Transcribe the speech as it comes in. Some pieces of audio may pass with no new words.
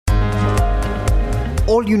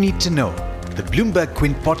all you need to know. The Bloomberg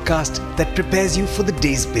Quint podcast that prepares you for the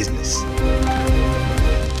day's business.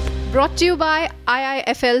 Brought to you by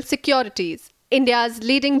IIFL Securities, India's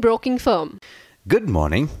leading broking firm. Good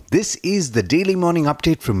morning. This is the Daily Morning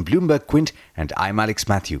Update from Bloomberg Quint and I'm Alex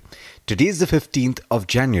Matthew. Today is the 15th of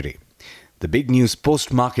January. The big news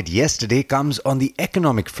post-market yesterday comes on the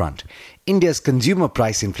economic front. India's consumer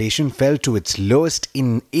price inflation fell to its lowest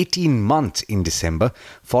in 18 months in December,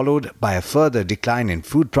 followed by a further decline in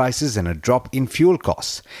food prices and a drop in fuel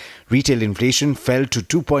costs. Retail inflation fell to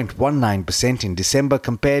 2.19% in December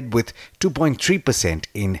compared with 2.3%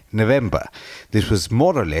 in November. This was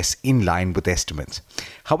more or less in line with estimates.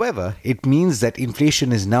 However, it means that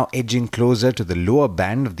inflation is now edging closer to the lower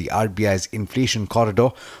band of the RBI's inflation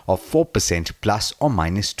corridor of 4% plus or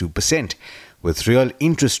minus 2%. With real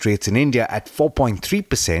interest rates in India at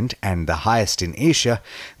 4.3% and the highest in Asia,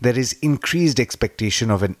 there is increased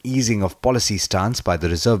expectation of an easing of policy stance by the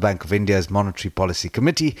Reserve Bank of India's Monetary Policy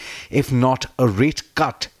Committee, if not a rate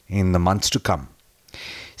cut in the months to come.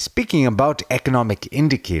 Speaking about economic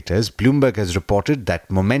indicators, Bloomberg has reported that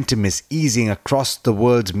momentum is easing across the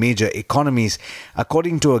world's major economies,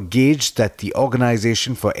 according to a gauge that the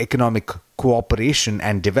Organization for Economic Cooperation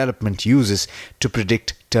and Development uses to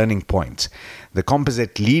predict turning points. The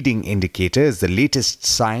composite leading indicator is the latest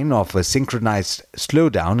sign of a synchronized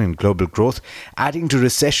slowdown in global growth, adding to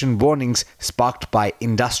recession warnings sparked by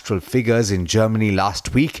industrial figures in Germany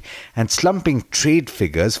last week and slumping trade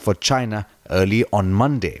figures for China early on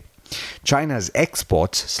Monday. China's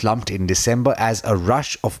exports slumped in December as a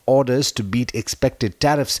rush of orders to beat expected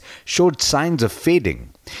tariffs showed signs of fading.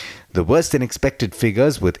 The worse-than-expected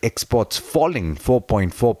figures, with exports falling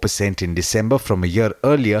 4.4% in December from a year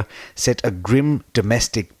earlier, set a grim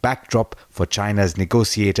domestic backdrop for China's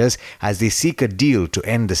negotiators as they seek a deal to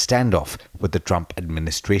end the standoff with the Trump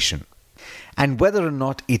administration. And whether or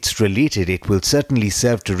not it's related, it will certainly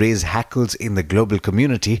serve to raise hackles in the global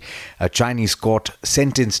community. A Chinese court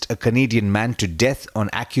sentenced a Canadian man to death on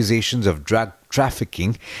accusations of drug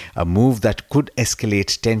trafficking, a move that could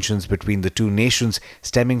escalate tensions between the two nations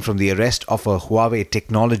stemming from the arrest of a Huawei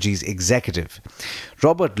Technologies executive.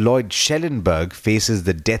 Robert Lloyd Schellenberg faces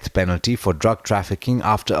the death penalty for drug trafficking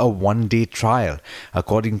after a one-day trial,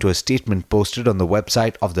 according to a statement posted on the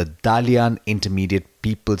website of the Dalian Intermediate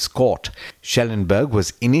People's Court. Schellenberg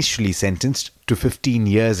was initially sentenced to 15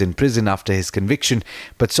 years in prison after his conviction,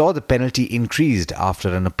 but saw the penalty increased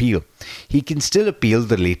after an appeal. He can still appeal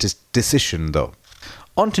the latest decision, though.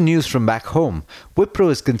 On to news from back home. Wipro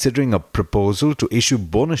is considering a proposal to issue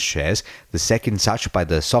bonus shares, the second such by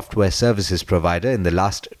the software services provider in the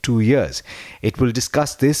last 2 years. It will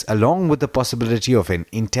discuss this along with the possibility of an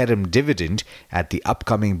interim dividend at the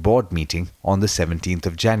upcoming board meeting on the 17th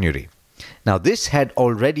of January. Now, this had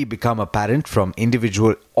already become apparent from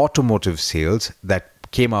individual automotive sales that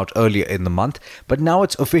came out earlier in the month, but now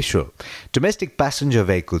it's official. Domestic passenger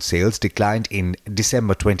vehicle sales declined in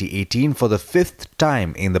December 2018 for the fifth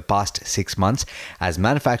time in the past 6 months as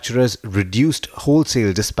manufacturers reduced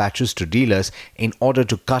wholesale dispatches to dealers in order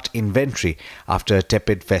to cut inventory after a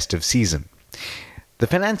tepid festive season. The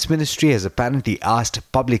Finance Ministry has apparently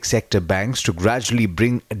asked public sector banks to gradually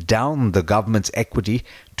bring down the government's equity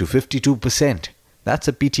to 52%. That's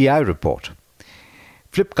a PTI report.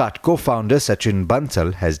 Flipkart co-founder Sachin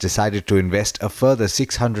Bansal has decided to invest a further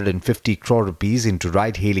 650 crore rupees into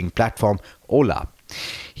ride-hailing platform Ola.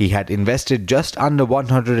 He had invested just under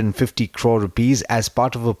 150 crore rupees as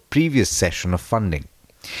part of a previous session of funding.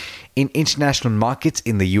 In international markets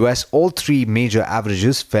in the US, all three major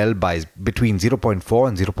averages fell by between 0.4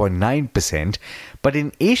 and 0.9%. But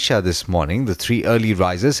in Asia this morning, the three early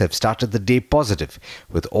risers have started the day positive,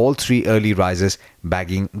 with all three early risers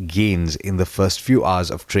bagging gains in the first few hours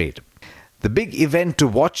of trade. The big event to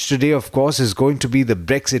watch today, of course, is going to be the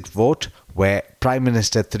Brexit vote, where Prime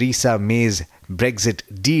Minister Theresa May's Brexit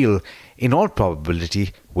deal, in all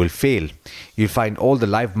probability, will fail. You'll find all the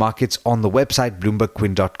live markets on the website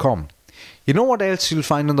bloombergquint.com. You know what else you'll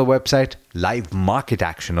find on the website? Live market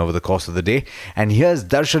action over the course of the day. And here's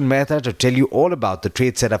Darshan Mehta to tell you all about the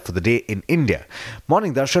trade setup for the day in India.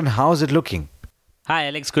 Morning, Darshan. How's it looking? Hi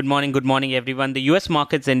Alex, good morning everyone. The US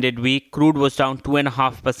markets ended weak. Crude was down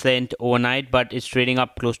 2.5% overnight, but it's trading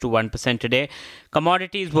up close to 1% today.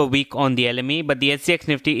 Commodities were weak on the LME, but the SGX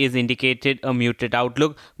Nifty is indicated a muted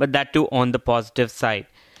outlook, but that too on the positive side.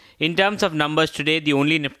 In terms of numbers today, the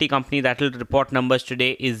only Nifty company that will report numbers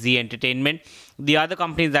today is Zee Entertainment. The other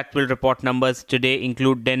companies that will report numbers today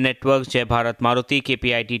include Den Networks, Jai Bharat Maruti,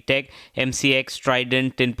 KPIT Tech, MCX,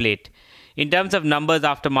 Trident, Tinplate. In terms of numbers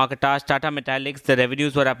after marketage, Tata Metallics, the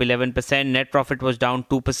revenues were up 11%, net profit was down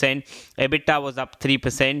 2%, EBITDA was up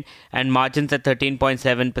 3%, and margins at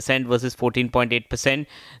 13.7% versus 14.8%.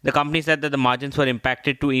 The company said that the margins were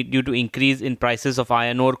impacted due to increase in prices of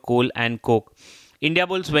iron ore, coal, and coke.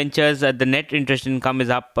 Indiabulls Ventures, the net interest income is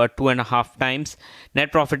up 2.5 times.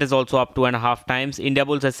 Net profit is also up 2.5 times.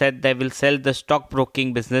 Indiabulls has said they will sell the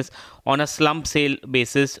stockbroking business on a slump sale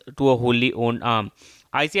basis to a wholly owned arm.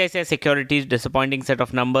 ICICI Securities, disappointing set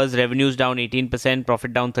of numbers. Revenues down 18%,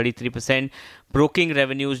 profit down 33%, broking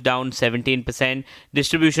revenues down 17%,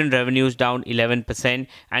 distribution revenues down 11%,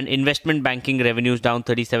 and investment banking revenues down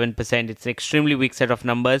 37%. It's an extremely weak set of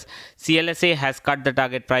numbers. CLSA has cut the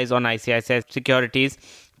target price on ICICI Securities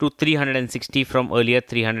to 360 from earlier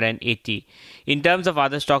 380. In terms of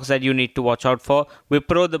other stocks that you need to watch out for,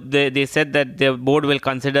 Wipro, they said that their board will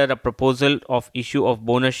consider a proposal of issue of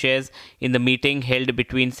bonus shares in the meeting held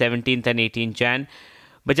between 17th and 18th Jan.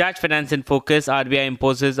 Bajaj Finance in focus. RBI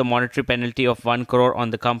imposes a monetary penalty of 1 crore on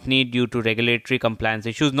the company due to regulatory compliance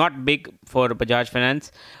issues. Not big for Bajaj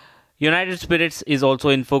Finance. United Spirits is also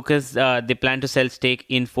in focus. They plan to sell stake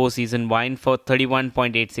in Four Seasons Wine for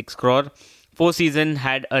 31.86 crore. Four Seasons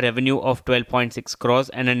had a revenue of 12.6 crores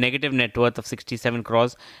and a negative net worth of 67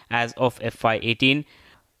 crores as of FY18.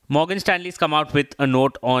 Morgan Stanley's come out with a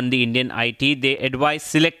note on the Indian IT. They advise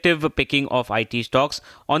selective picking of IT stocks.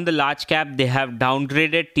 On the large cap, they have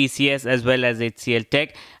downgraded TCS as well as HCL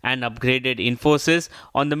Tech and upgraded Infosys.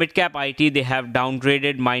 On the mid cap IT, they have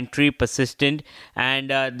downgraded Mindtree, Persistent,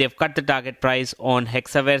 and they've cut the target price on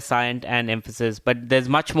Hexaware, Cyient, and Mphasis. But there's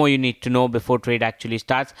much more you need to know before trade actually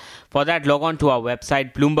starts. For that, log on to our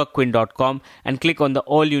website, bloombergquint.com, and click on the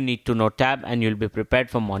All You Need to Know tab, and you'll be prepared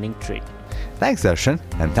for morning trade. Thanks, Darshan,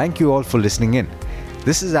 and thank you all for listening in.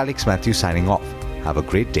 This is Alex Matthews signing off. Have a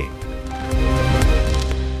great day.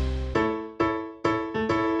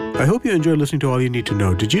 I hope you enjoyed listening to All You Need to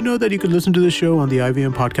Know. Did you know that you can listen to the show on the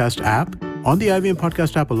IVM Podcast app? On the IVM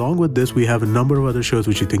Podcast app, along with this, we have a number of other shows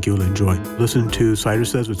which you think you'll enjoy. Listen to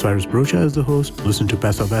Cyrus Says with Cyrus Brocha as the host. Listen to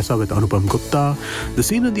Paisa Vaisa with Anupam Gupta. The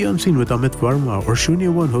Scene and the Unseen with Amit Verma. Or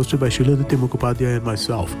Shunya One hosted by Shiladitya Mukhopadhyay and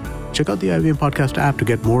myself. Check out the IVM Podcast app to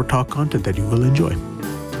get more talk content that you will enjoy.